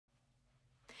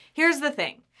Here's the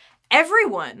thing.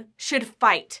 Everyone should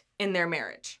fight in their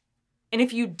marriage. And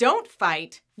if you don't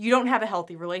fight, you don't have a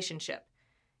healthy relationship.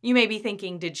 You may be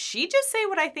thinking, did she just say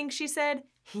what I think she said?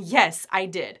 Yes, I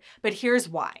did. But here's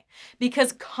why.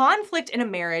 Because conflict in a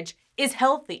marriage is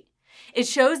healthy. It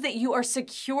shows that you are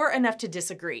secure enough to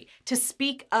disagree, to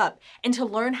speak up, and to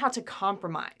learn how to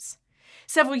compromise.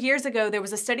 Several years ago, there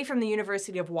was a study from the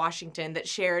University of Washington that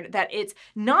shared that it's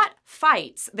not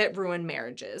fights that ruin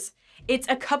marriages. It's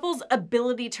a couple's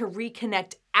ability to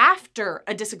reconnect after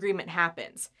a disagreement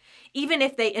happens. Even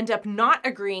if they end up not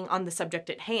agreeing on the subject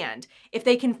at hand, if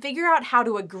they can figure out how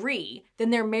to agree,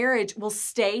 then their marriage will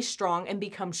stay strong and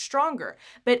become stronger.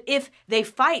 But if they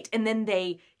fight and then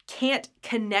they can't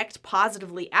connect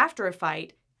positively after a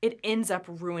fight, it ends up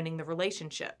ruining the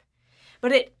relationship.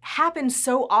 But it happens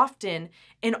so often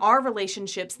in our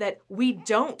relationships that we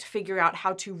don't figure out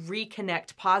how to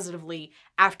reconnect positively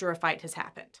after a fight has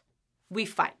happened. We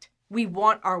fight. We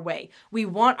want our way. We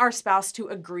want our spouse to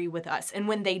agree with us. And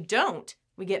when they don't,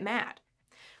 we get mad.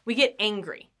 We get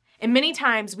angry. And many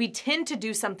times we tend to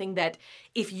do something that,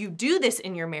 if you do this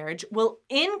in your marriage, will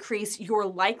increase your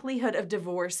likelihood of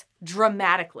divorce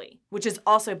dramatically, which is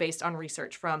also based on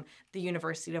research from the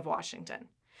University of Washington.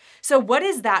 So what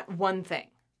is that one thing?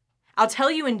 I'll tell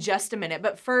you in just a minute,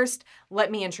 but first, let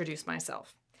me introduce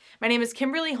myself. My name is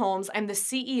Kimberly Holmes. I'm the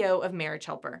CEO of Marriage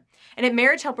Helper. And at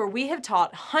Marriage Helper, we have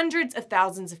taught hundreds of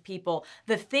thousands of people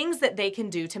the things that they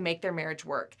can do to make their marriage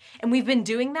work. And we've been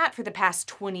doing that for the past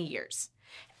 20 years.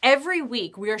 Every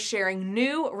week, we are sharing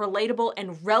new, relatable,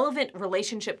 and relevant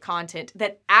relationship content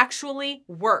that actually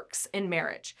works in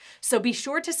marriage. So be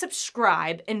sure to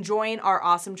subscribe and join our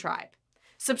awesome tribe.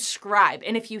 Subscribe,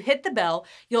 and if you hit the bell,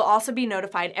 you'll also be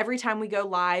notified every time we go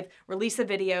live, release a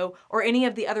video, or any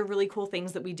of the other really cool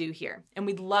things that we do here. And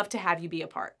we'd love to have you be a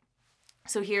part.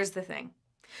 So here's the thing.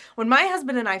 When my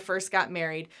husband and I first got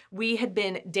married, we had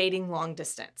been dating long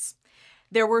distance.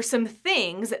 There were some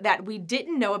things that we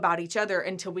didn't know about each other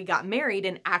until we got married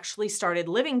and actually started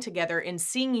living together and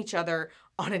seeing each other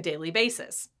on a daily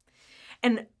basis.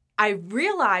 And I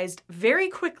realized very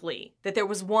quickly that there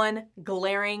was one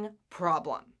glaring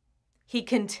problem. He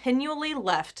continually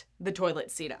left the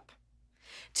toilet seat up.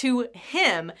 To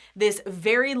him, this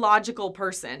very logical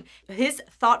person, his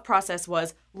thought process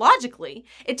was, logically,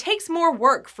 it takes more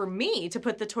work for me to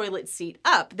put the toilet seat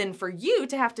up than for you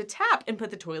to have to tap and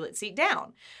put the toilet seat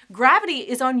down. Gravity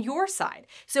is on your side.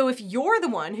 So if you're the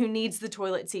one who needs the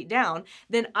toilet seat down,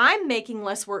 then I'm making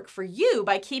less work for you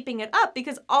by keeping it up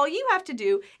because all you have to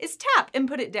do is tap and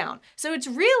put it down. So it's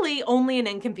really only an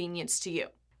inconvenience to you.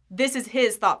 This is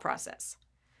his thought process.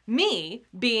 Me,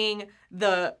 being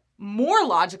the more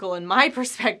logical in my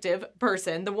perspective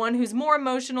person, the one who's more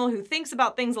emotional, who thinks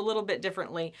about things a little bit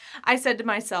differently, I said to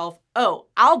myself, oh,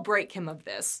 I'll break him of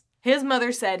this. His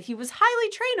mother said he was highly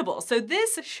trainable, so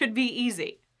this should be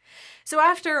easy. So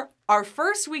after our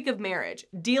first week of marriage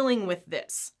dealing with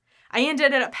this, I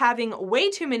ended up having way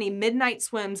too many midnight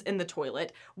swims in the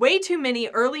toilet, way too many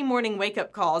early morning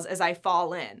wake-up calls as I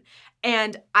fall in.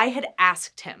 And I had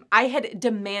asked him, I had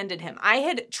demanded him, I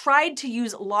had tried to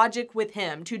use logic with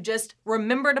him to just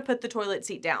remember to put the toilet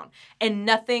seat down, and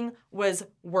nothing was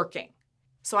working.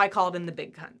 So I called in the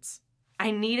big guns.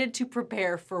 I needed to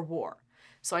prepare for war.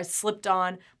 So I slipped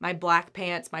on my black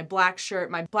pants, my black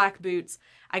shirt, my black boots.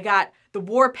 I got the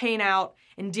war paint out,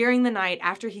 and during the night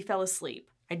after he fell asleep,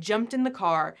 I jumped in the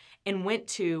car and went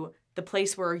to the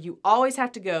place where you always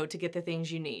have to go to get the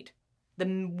things you need.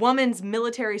 The woman's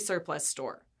military surplus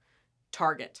store,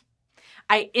 Target.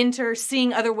 I enter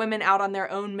seeing other women out on their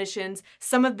own missions,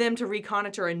 some of them to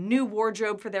reconnoiter a new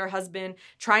wardrobe for their husband,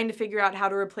 trying to figure out how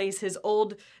to replace his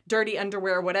old dirty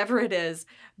underwear, whatever it is.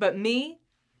 But me,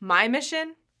 my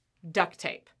mission, duct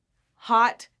tape.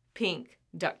 Hot pink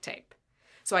duct tape.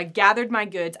 So I gathered my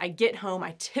goods, I get home,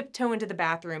 I tiptoe into the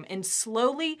bathroom, and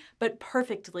slowly but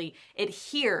perfectly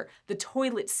adhere the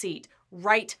toilet seat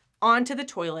right onto the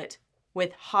toilet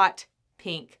with hot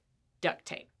pink duct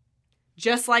tape.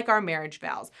 Just like our marriage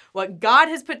vows. What God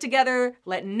has put together,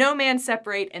 let no man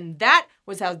separate, and that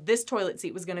was how this toilet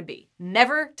seat was gonna be.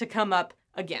 Never to come up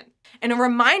again. And a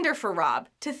reminder for Rob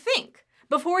to think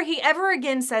before he ever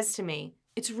again says to me,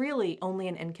 it's really only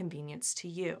an inconvenience to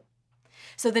you.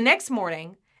 So the next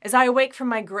morning, as I awake from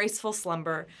my graceful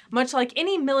slumber, much like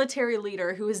any military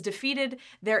leader who has defeated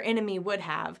their enemy would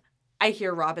have, I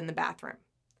hear Rob in the bathroom.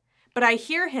 But I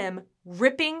hear him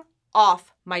ripping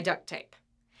off my duct tape.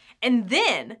 And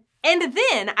then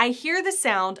I hear the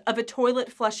sound of a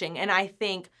toilet flushing, and I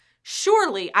think,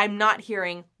 surely I'm not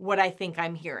hearing what I think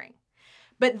I'm hearing.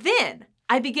 But then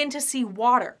I begin to see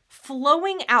water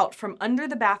flowing out from under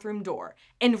the bathroom door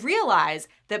and realize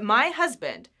that my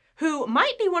husband, who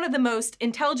might be one of the most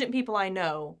intelligent people I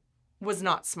know, was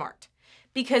not smart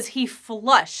because he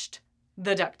flushed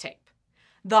the duct tape,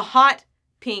 the hot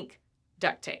pink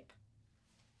duct tape.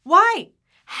 Why?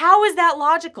 How is that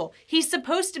logical? He's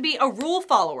supposed to be a rule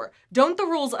follower. Don't the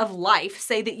rules of life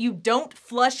say that you don't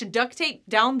flush duct tape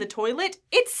down the toilet?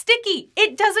 It's sticky.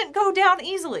 It doesn't go down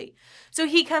easily. So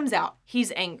he comes out.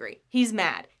 He's angry. He's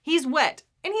mad. He's wet.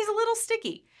 And he's a little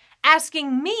sticky,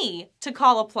 asking me to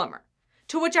call a plumber.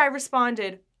 To which I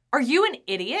responded, "Are you an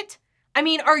idiot? I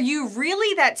mean, are you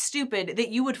really that stupid that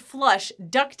you would flush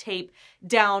duct tape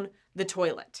down the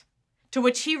toilet?" To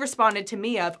which he responded to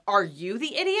me of, "Are you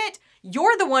the idiot?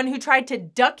 You're the one who tried to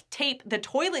duct tape the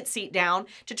toilet seat down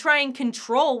to try and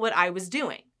control what I was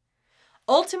doing."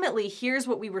 Ultimately, here's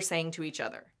what we were saying to each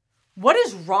other. What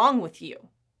is wrong with you?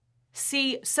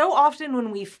 See, so often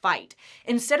when we fight,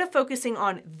 instead of focusing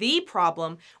on the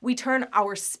problem, we turn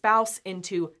our spouse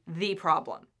into the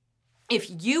problem. If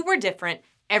you were different,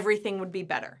 everything would be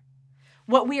better.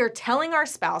 What we are telling our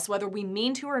spouse, whether we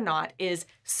mean to or not, is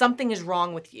something is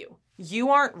wrong with you. You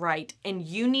aren't right, and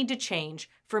you need to change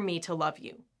for me to love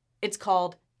you. It's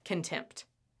called contempt.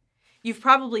 You've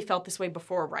probably felt this way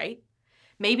before, right?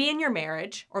 Maybe in your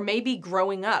marriage, or maybe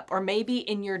growing up, or maybe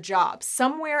in your job.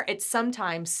 Somewhere at some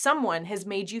time, someone has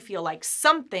made you feel like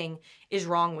something is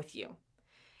wrong with you,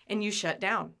 and you shut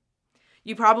down.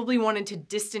 You probably wanted to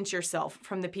distance yourself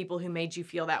from the people who made you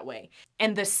feel that way.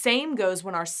 And the same goes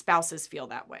when our spouses feel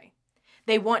that way.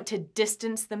 They want to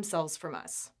distance themselves from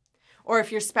us. Or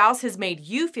if your spouse has made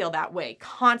you feel that way,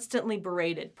 constantly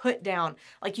berated, put down,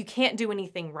 like you can't do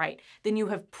anything right, then you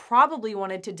have probably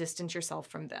wanted to distance yourself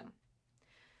from them.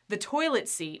 The toilet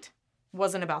seat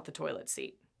wasn't about the toilet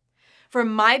seat.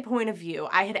 From my point of view,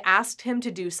 I had asked him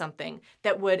to do something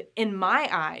that would, in my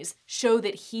eyes, show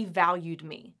that he valued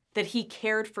me, that he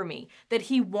cared for me, that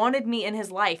he wanted me in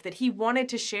his life, that he wanted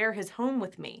to share his home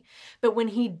with me. But when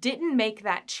he didn't make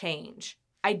that change,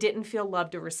 I didn't feel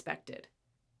loved or respected.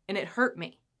 And it hurt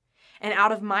me. And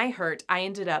out of my hurt, I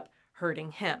ended up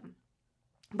hurting him.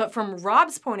 But from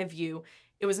Rob's point of view,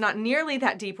 it was not nearly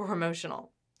that deep or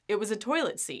emotional. It was a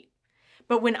toilet seat.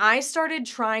 But when I started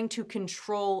trying to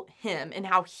control him and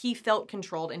how he felt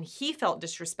controlled and he felt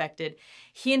disrespected,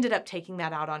 he ended up taking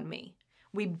that out on me.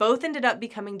 We both ended up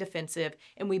becoming defensive,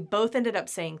 and we both ended up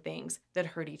saying things that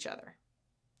hurt each other.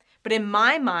 But in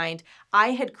my mind,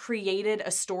 I had created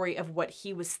a story of what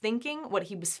he was thinking, what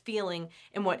he was feeling,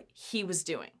 and what he was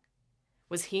doing.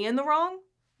 Was he in the wrong?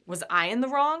 Was I in the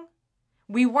wrong?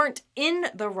 We weren't in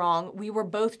the wrong. We were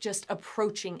both just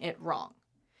approaching it wrong.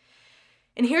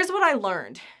 And here's what I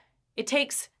learned. It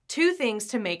takes two things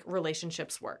to make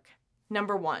relationships work.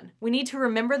 Number one, we need to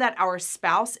remember that our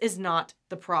spouse is not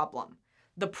the problem.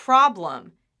 The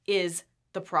problem is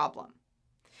the problem.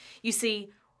 You see,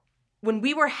 when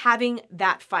we were having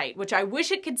that fight, which I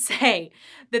wish it could say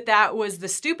that that was the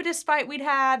stupidest fight we'd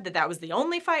had, that that was the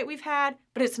only fight we've had,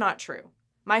 but it's not true.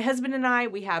 My husband and I,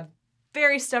 we have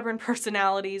very stubborn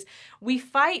personalities. We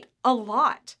fight a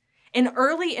lot. And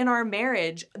early in our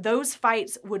marriage, those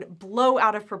fights would blow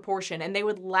out of proportion and they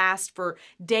would last for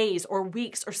days or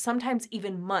weeks or sometimes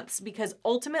even months, because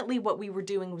ultimately what we were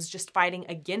doing was just fighting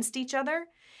against each other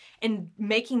and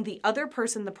making the other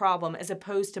person the problem, as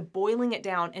opposed to boiling it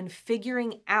down and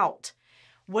figuring out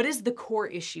what is the core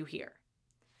issue here.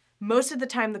 Most of the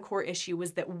time, the core issue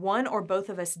was that one or both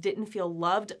of us didn't feel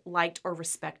loved, liked, or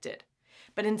respected.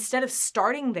 But instead of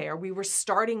starting there, we were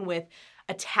starting with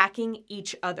attacking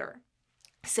each other,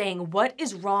 saying, what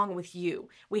is wrong with you?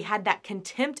 We had that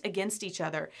contempt against each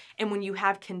other. And when you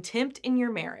have contempt in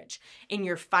your marriage, in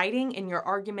your fighting, in your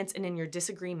arguments, and in your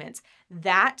disagreements,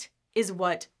 that is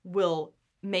what will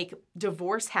make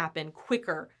divorce happen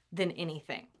quicker than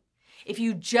anything. If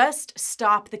you just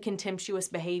stop the contemptuous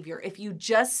behavior, if you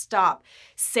just stop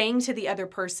saying to the other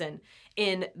person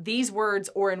in these words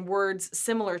or in words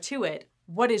similar to it,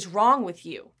 what is wrong with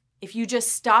you? If you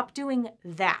just stop doing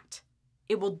that,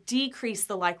 it will decrease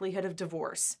the likelihood of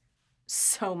divorce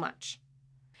so much.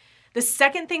 The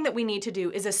second thing that we need to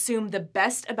do is assume the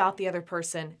best about the other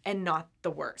person and not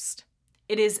the worst.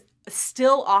 It is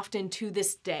still often to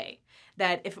this day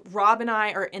that if Rob and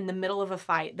I are in the middle of a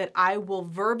fight, that I will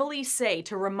verbally say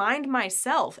to remind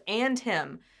myself and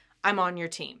him, I'm on your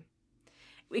team.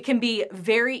 It can be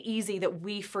very easy that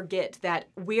we forget that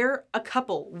we're a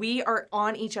couple. We are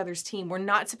on each other's team. We're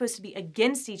not supposed to be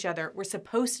against each other. We're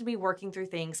supposed to be working through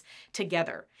things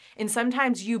together. And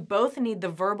sometimes you both need the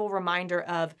verbal reminder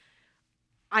of,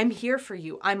 I'm here for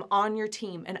you. I'm on your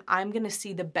team, and I'm going to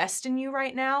see the best in you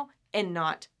right now, and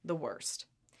not the worst.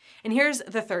 And here's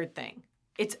the third thing.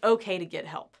 It's okay to get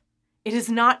help. It is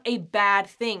not a bad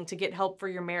thing to get help for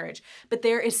your marriage, but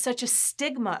there is such a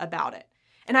stigma about it.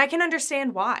 And I can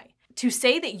understand why. To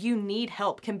say that you need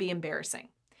help can be embarrassing.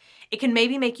 It can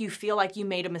maybe make you feel like you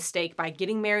made a mistake by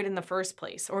getting married in the first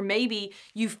place, or maybe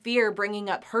you fear bringing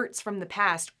up hurts from the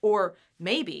past, or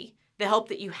maybe the help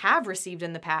that you have received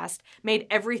in the past made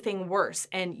everything worse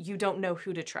and you don't know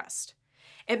who to trust.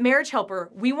 At Marriage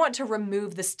Helper, we want to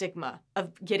remove the stigma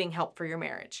of getting help for your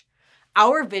marriage.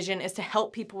 Our vision is to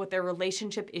help people with their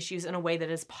relationship issues in a way that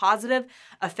is positive,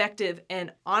 effective,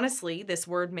 and honestly, this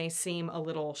word may seem a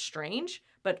little strange,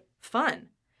 but fun.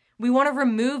 We want to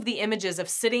remove the images of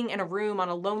sitting in a room on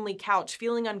a lonely couch,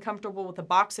 feeling uncomfortable with a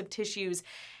box of tissues,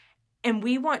 and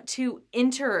we want to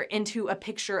enter into a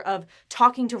picture of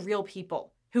talking to real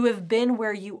people who have been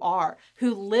where you are,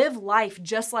 who live life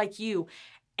just like you,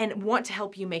 and want to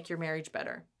help you make your marriage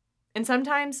better. And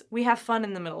sometimes we have fun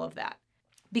in the middle of that,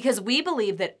 because we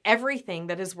believe that everything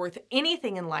that is worth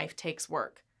anything in life takes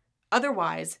work.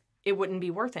 Otherwise, it wouldn't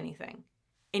be worth anything.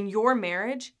 And your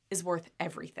marriage is worth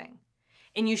everything.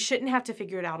 And you shouldn't have to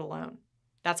figure it out alone.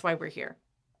 That's why we're here.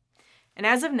 And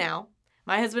as of now,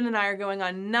 my husband and I are going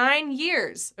on 9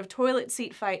 years of toilet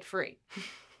seat fight free,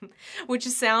 which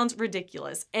sounds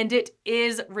ridiculous. And it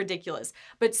is ridiculous.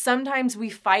 But sometimes we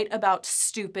fight about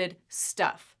stupid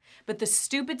stuff. But the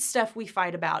stupid stuff we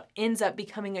fight about ends up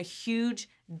becoming a huge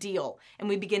deal. And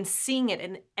we begin seeing it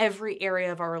in every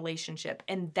area of our relationship.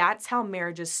 And that's how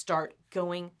marriages start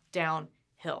going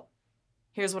downhill.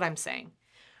 Here's what I'm saying.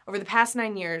 Over the past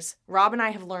 9 years, Rob and I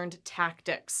have learned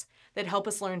tactics that help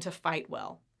us learn to fight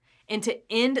well and to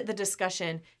end the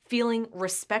discussion feeling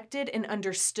respected and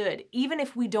understood, even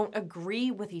if we don't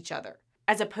agree with each other,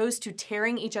 as opposed to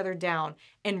tearing each other down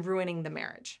and ruining the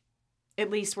marriage. At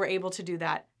least we're able to do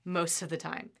that most of the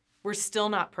time. We're still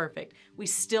not perfect. We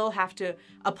still have to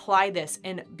apply this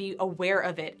and be aware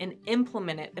of it and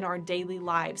implement it in our daily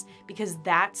lives, because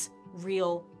that's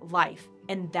real life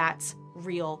and that's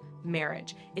real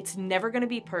marriage. It's never going to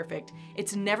be perfect.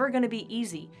 It's never going to be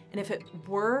easy. And if it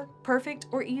were perfect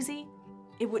or easy,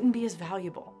 it wouldn't be as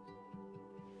valuable.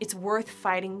 It's worth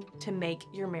fighting to make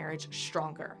your marriage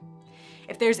stronger.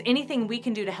 If there's anything we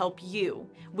can do to help you,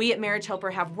 we at Marriage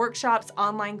Helper have workshops,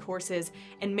 online courses,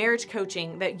 and marriage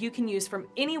coaching that you can use from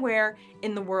anywhere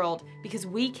in the world, because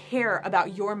we care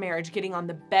about your marriage getting on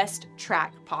the best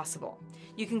track possible.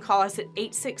 You can call us at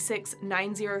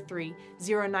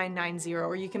 866-903-0990,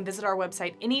 or you can visit our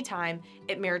website anytime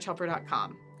at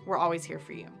marriagehelper.com. We're always here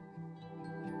for you.